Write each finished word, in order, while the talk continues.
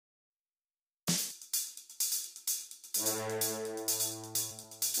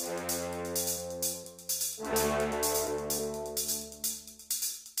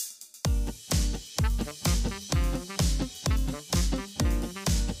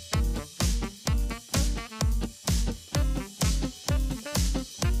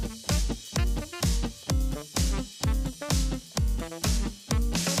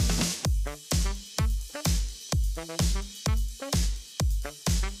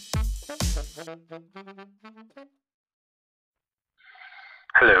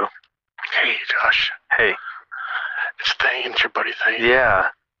Hello. Hey, Josh. Hey. It's Thane. It's your buddy Thane. Yeah.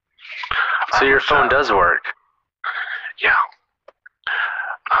 So your phone does work? Yeah.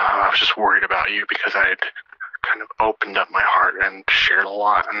 I was just worried about you because I had kind of opened up my heart and shared a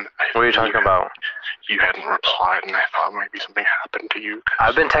lot. And what are you talking about? You hadn't replied, and I thought maybe something happened to you.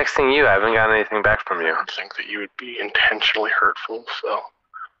 I've been texting you. I haven't gotten anything back from you. I think that you would be intentionally hurtful, so I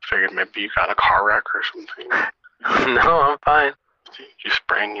figured maybe you got a car wreck or something. No, I'm fine. You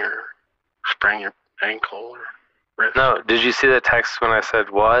sprained your ankle or wrist. No, did you see the text when I said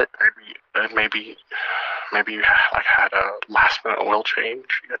what? Maybe you had a last minute oil change.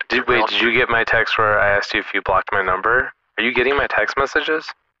 Did you get my text where I asked you if you blocked my number? Are you getting my text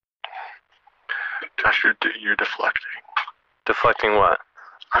messages? Josh, you're deflecting. Deflecting what?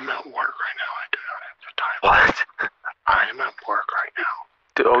 I'm at work right now. I do not have the time. What? I am at work right now.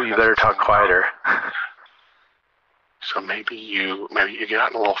 Oh, you better talk quieter. So maybe you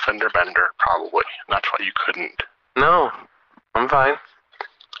got in a little fender bender, probably. And that's why you couldn't. No, I'm fine.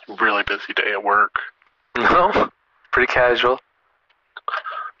 Really busy day at work. No, pretty casual.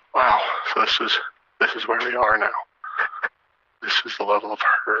 Wow. So this is where we are now. This is the level of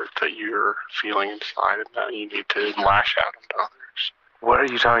hurt that you're feeling inside, and that you need to lash out into others. What are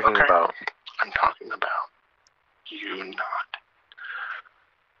you talking about? I'm talking about you not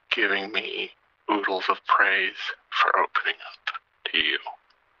giving me oodles of praise for opening up to you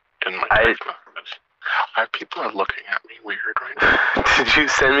in my text messages. People are looking at me weird right now. Did you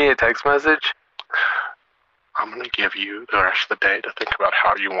send me a text message? I'm going to give you the rest of the day to think about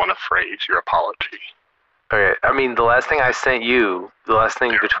how you want to phrase your apology. Okay, I mean, the last thing I sent you, the last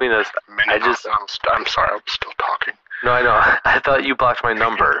thing between us, I'm sorry, I'm still talking. No, I know. I thought you blocked my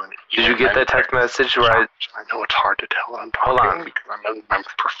number. Did you get that text message where I know it's hard to tell that I'm talking. Hold on. Because I'm a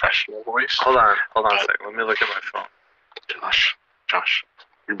professional voice. Hold on a second. Let me look at my phone. Josh,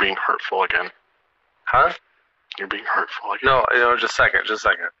 you're being hurtful again. Huh? You're being hurtful again. No, just a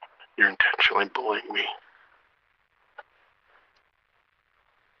second. You're intentionally bullying me.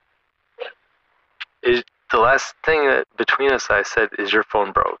 The last thing that between us I said is your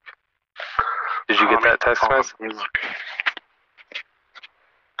phone broke. Did you get that text message? Look.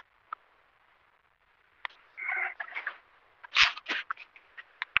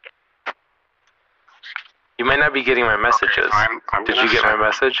 You might not be getting my messages. Okay, Did you get my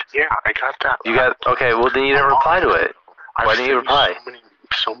message? Yeah, I got that. Okay, well then you didn't reply to it. Why didn't you reply?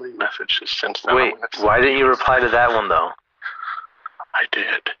 So many messages since then. Wait, why didn't you reply to that one though? I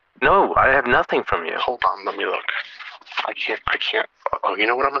did. No, I have nothing from you. Hold on, let me look. I can't. Oh, you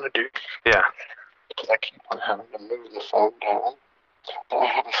know what I'm going to do? Yeah. Because I keep on having to move the phone down. But I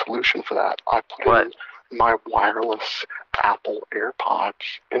have a solution for that. I put in my wireless Apple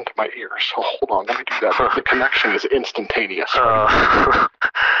AirPods into my ears. So hold on, let me do that. The connection is instantaneous. I'm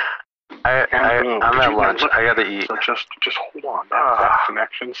at lunch. I got to eat. So just hold on. That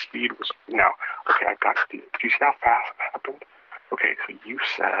connection speed was... No. Okay, I got to... Did you see how fast it happened? Okay, so you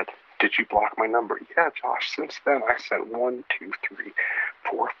said, did you block my number? Yeah, Josh, since then I sent 1, 2, 3,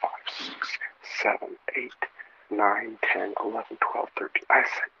 4, 5, 6, 7, 8, 9, 10, 11, 12, 13. I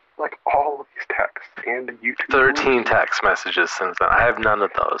sent like all of these texts and the YouTube. 13 text messages since then. I have none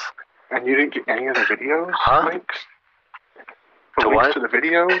of those. And you didn't get any of the videos? Huh? Links? To links what? to the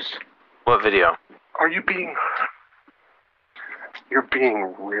videos? What video? You're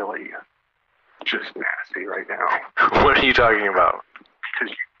being really just nasty right now. What are you talking about?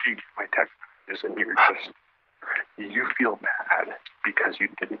 Because you get my text messages and you feel bad because you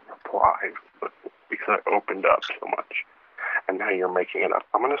didn't reply because I opened up so much. And now you're making it up.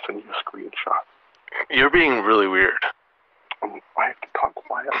 I'm going to send you a screenshot. You're being really weird. I have to talk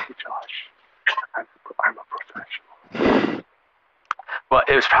quietly, Josh. I'm a professional. Well,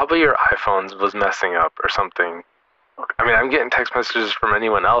 it was probably your iPhone was messing up or something. Okay. I mean, I'm getting text messages from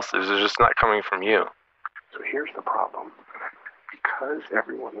anyone else. It's just not coming from you. So here's the problem. Because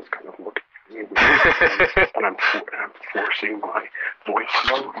everyone is kind of looking at me and I'm forcing my voice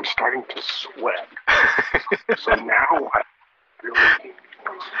low, I'm starting to sweat. So now I really,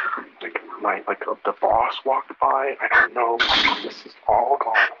 the boss walked by. I don't know. This is all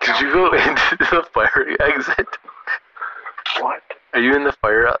gone. Did you go into the fire exit? you in the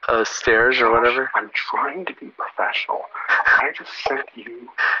fire stairs or whatever? I'm trying to be professional. I just sent you.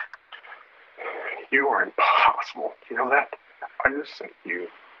 You are impossible. You know that? I just sent you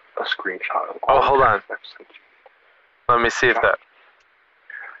a screenshot of all hold on. I've sent you. Let me see if that.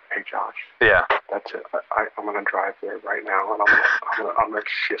 Hey Josh. Yeah. That's it. I'm gonna drive there right now, and I'm gonna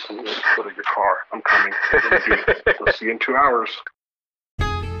shit on the foot of your car. I'm coming. We'll see you in 2 hours.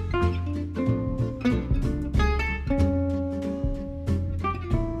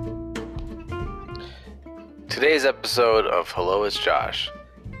 Today's episode of Hello, It's Josh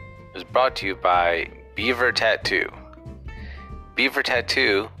is brought to you by Beaver Tattoo. Beaver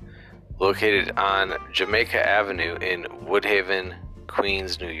Tattoo, located on Jamaica Avenue in Woodhaven,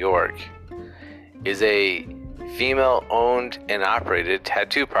 Queens, New York, is a female-owned and operated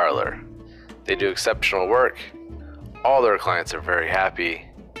tattoo parlor. They do exceptional work, all their clients are very happy,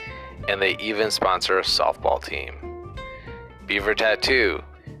 and they even sponsor a softball team. Beaver Tattoo,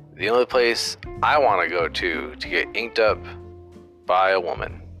 the only place I want to go to get inked up by a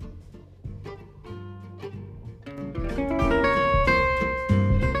woman.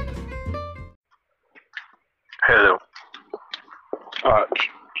 Hello.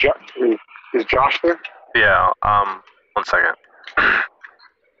 Is Josh there? Yeah. 1 second.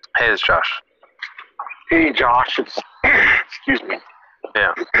 Hey, it's Josh. Hey, Josh. It's excuse me.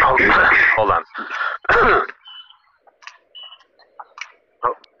 Yeah. Hold on.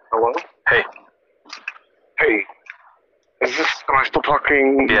 Hello? Hey. Hey. Am I still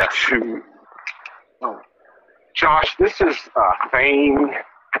talking Yes. to... Oh. Josh, this is Thane.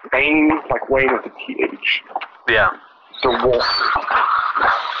 Thane, like Wayne with a TH. Yeah. The wolf.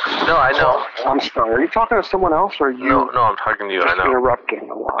 No, I know. I'm sorry. Are you talking to someone else, or are you No, I'm talking to you. I just know. interrupting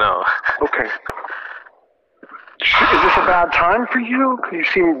a lot? No. Okay. Is this a bad time for you? You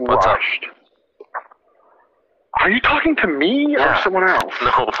seem What's up? rushed. Are you talking to me Yeah. or someone else?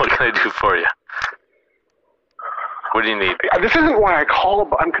 No, what can I do for you? What do you need? This isn't why I call,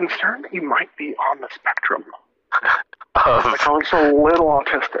 but I'm concerned that you might be on the spectrum. Of... Like, I'm just a little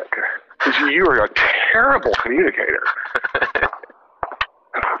autistic. Because you are a terrible communicator.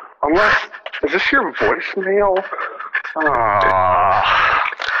 Unless, is this your voicemail?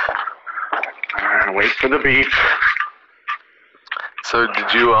 Wait for the beep. So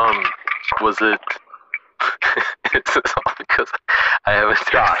did you, was it... It's all because I haven't...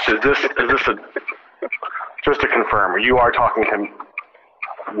 Josh, is this a... Just to confirm, you are talking to him.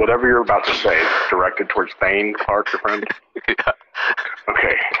 Whatever you're about to say, directed towards Thane Clark, your friend? Yeah.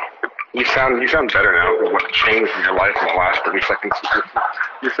 Okay. You sound better now. What changed in your life in the last 30 seconds?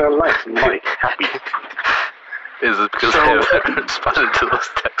 You sound nice and light, happy. Is it because I haven't responded to those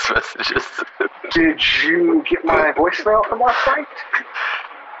text messages? Did you get my voicemail from last night?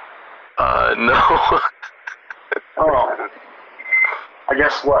 No. Oh. I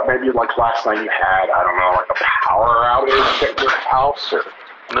guess what, maybe like last night you had, I don't know, like a power outage at your house, or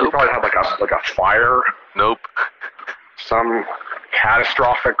Nope. you probably had like a fire, Nope. some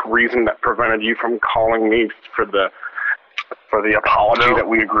catastrophic reason that prevented you from calling me for the apology No. that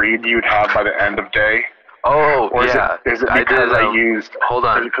we agreed you'd have by the end of day. Oh, Or yeah. is it I because did, I used... Hold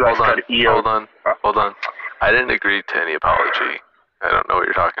on, is it because I said EO? hold on. I didn't agree to any apology. I don't know what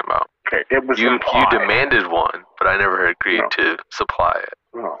you're talking about. Okay, it was You implied. demanded one, but I never agreed No. to supply it.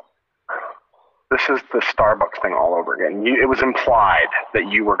 No. This is the Starbucks thing all over again. It was implied that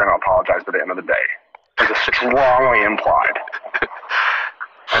you were going to apologize by the end of the day. It was strongly implied.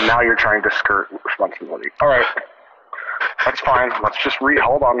 And now you're trying to skirt responsibility. All right. That's fine. Let's just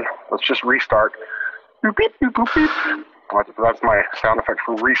hold on. Let's just restart. Boop, beep, boop, boop, beep. That's my sound effect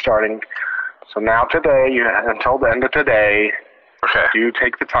for restarting. So now today, until the end of today, Okay. you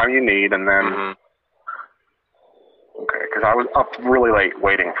take the time you need, and then... Mm-hmm. Okay, because I was up really late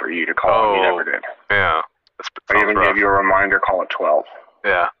waiting for you to call, and you never did. Yeah. I even gave you a reminder, call at 12.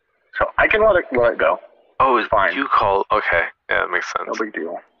 Yeah. So I can let it go. Oh, It's fine. you call... Okay. Yeah, that makes sense. No big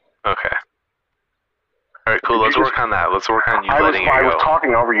deal. Okay. All right, cool. Did Let's you work on that. Let's work on you I letting it go. was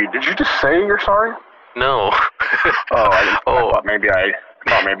talking over you. Did you just say you're sorry? No. I thought maybe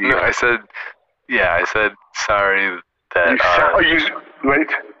No, I said... Yeah, I said sorry that... Wait.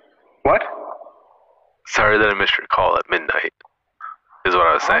 What? Sorry that I missed your call at midnight, is what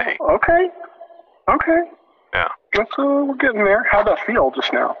I was saying. Oh, okay. Yeah. We're getting there. How'd that feel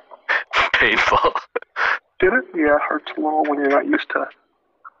just now? Painful. Did it? Yeah, it hurts a little when you're not used to...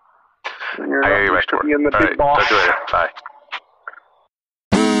 I gotta get back to work. being the All big right, boss. talk to you later. Bye.